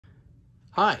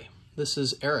Hi, this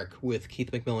is Eric with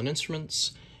Keith McMillan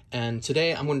Instruments, and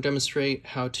today I'm going to demonstrate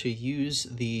how to use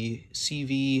the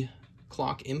CV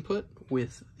clock input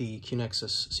with the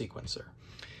QuNexus sequencer.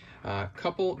 A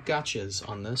couple gotchas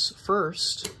on this.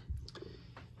 First,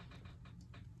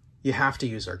 you have to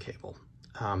use our cable.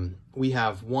 We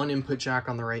have one input jack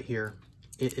on the right here.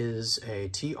 It is a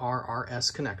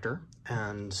TRRS connector,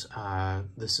 and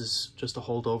this is just a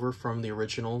holdover from the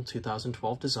original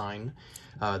 2012 design.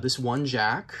 This one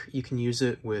jack, you can use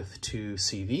it with two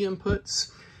CV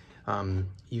inputs.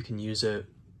 You can use it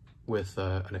with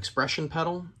an expression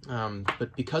pedal,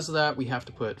 but because of that, we have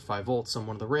to put 5 volts on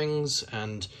one of the rings,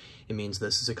 and it means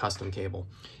this is a custom cable.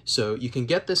 So you can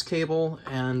get this cable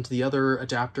and the other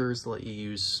adapters that let you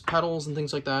use pedals and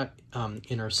things like that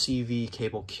in our CV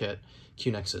cable kit,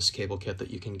 QuNexus cable kit that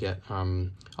you can get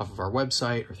off of our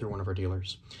website or through one of our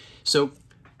dealers. So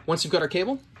once you've got our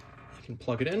cable, you can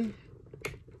plug it in,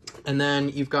 and then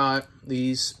you've got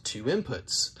these two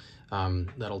inputs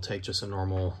that'll take just a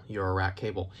normal Eurorack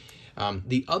cable.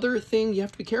 The other thing you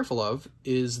have to be careful of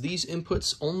is these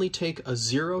inputs only take a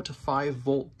 0 to 5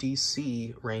 volt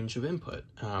DC range of input.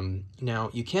 Now,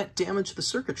 you can't damage the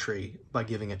circuitry by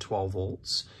giving it 12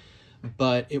 volts,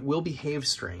 but it will behave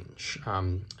strange.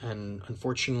 And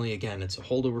unfortunately, again, it's a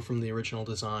holdover from the original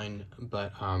design,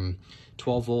 but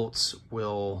 12 volts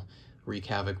will wreak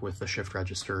havoc with the shift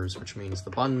registers, which means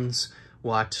the buttons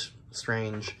will act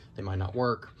strange, they might not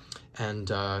work,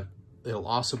 and it'll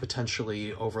also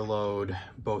potentially overload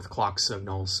both clock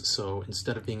signals. So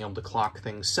instead of being able to clock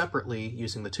things separately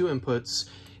using the two inputs,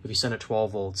 if you send it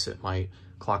 12 volts, it might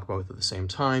clock both at the same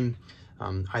time.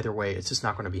 Either way, it's just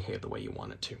not going to behave the way you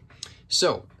want it to.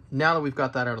 So now that we've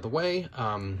got that out of the way,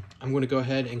 I'm going to go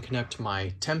ahead and connect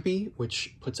my Tempi,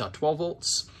 which puts out 12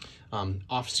 volts.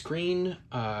 Off screen,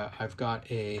 I've got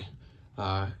a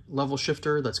level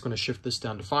shifter that's going to shift this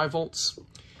down to 5 volts.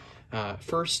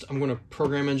 First, I'm going to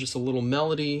program in just a little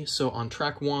melody. So on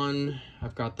track 1,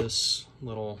 I've got this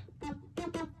little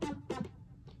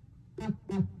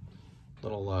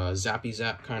zappy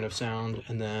zap kind of sound,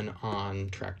 and then on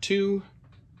track 2,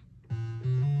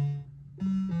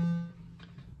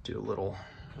 do a little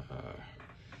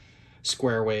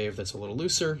square wave that's a little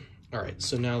looser. All right,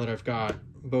 so now that I've got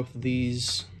both of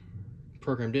these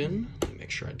programmed in, let me make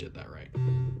sure I did that right.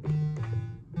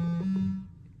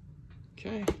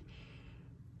 Okay.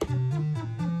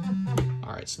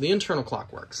 All right, so the internal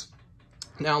clock works.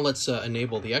 Now let's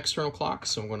enable the external clock.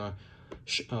 So I'm going to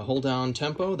hold down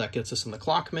tempo. That gets us in the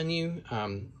clock menu.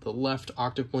 The left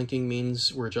octave blinking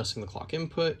means we're adjusting the clock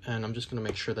input, and I'm just going to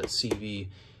make sure that CV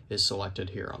is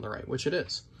selected here on the right, which it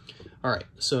is. All right,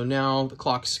 so now the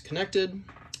clock's connected,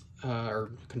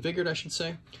 or configured, I should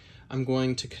say. I'm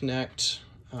going to connect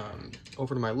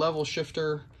over to my level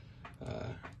shifter,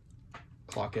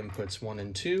 clock inputs 1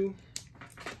 and 2.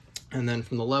 And then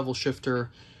from the level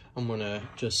shifter, I'm going to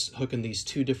just hook in these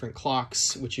two different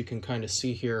clocks, which you can kind of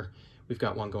see here. We've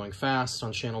got one going fast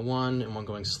on channel 1 and one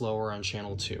going slower on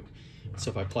channel 2.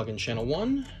 So if I plug in channel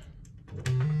 1,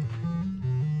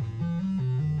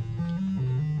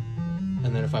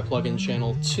 and then if I plug in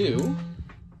channel 2,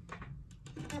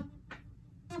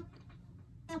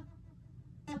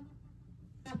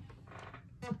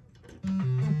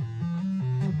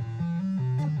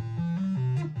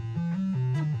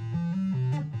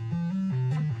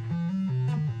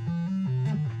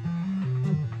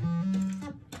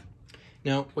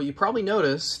 now, what you probably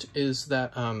noticed is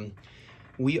that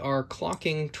we are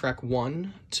clocking track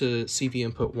 1 to CV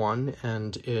input 1,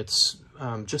 and it's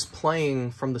just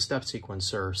playing from the step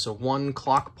sequencer. So one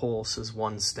clock pulse is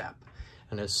one step,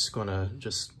 and it's going to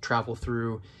just travel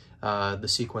through the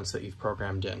sequence that you've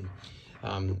programmed in.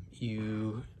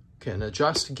 You can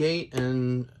adjust gate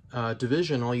and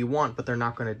division all you want, but they're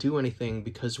not going to do anything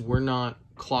because we're not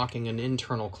clocking an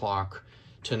internal clock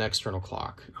to an external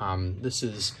clock. This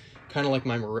is kind of like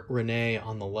my Renee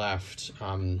on the left.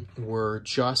 We're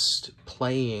just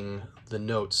playing the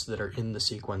notes that are in the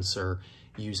sequencer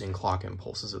using clock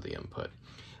impulses at the input.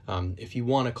 If you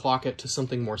want to clock it to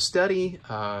something more steady,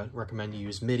 recommend you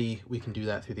use MIDI. We can do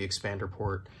that through the expander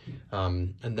port.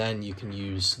 And then you can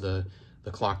use the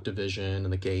clock division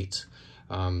and the gate.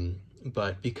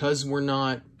 But because we're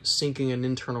not syncing an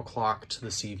internal clock to the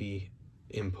CV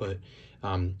input,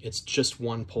 it's just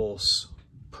one pulse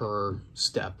per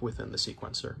step within the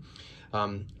sequencer.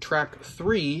 Track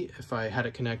 3, if I had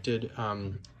it connected,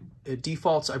 it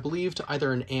defaults, I believe, to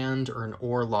either an AND or an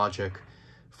OR logic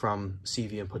from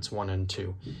CV inputs 1 and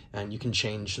 2, and you can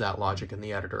change that logic in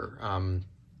the editor.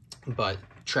 But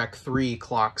track 3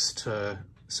 clocks to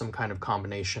some kind of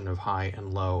combination of high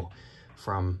and low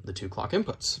from the two clock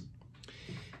inputs.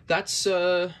 that's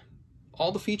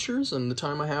all the features and the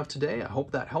time I have today. I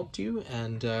hope that helped you,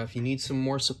 and if you need some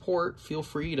more support, feel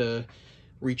free to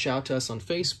reach out to us on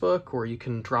Facebook, or you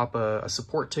can drop a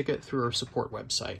support ticket through our support website.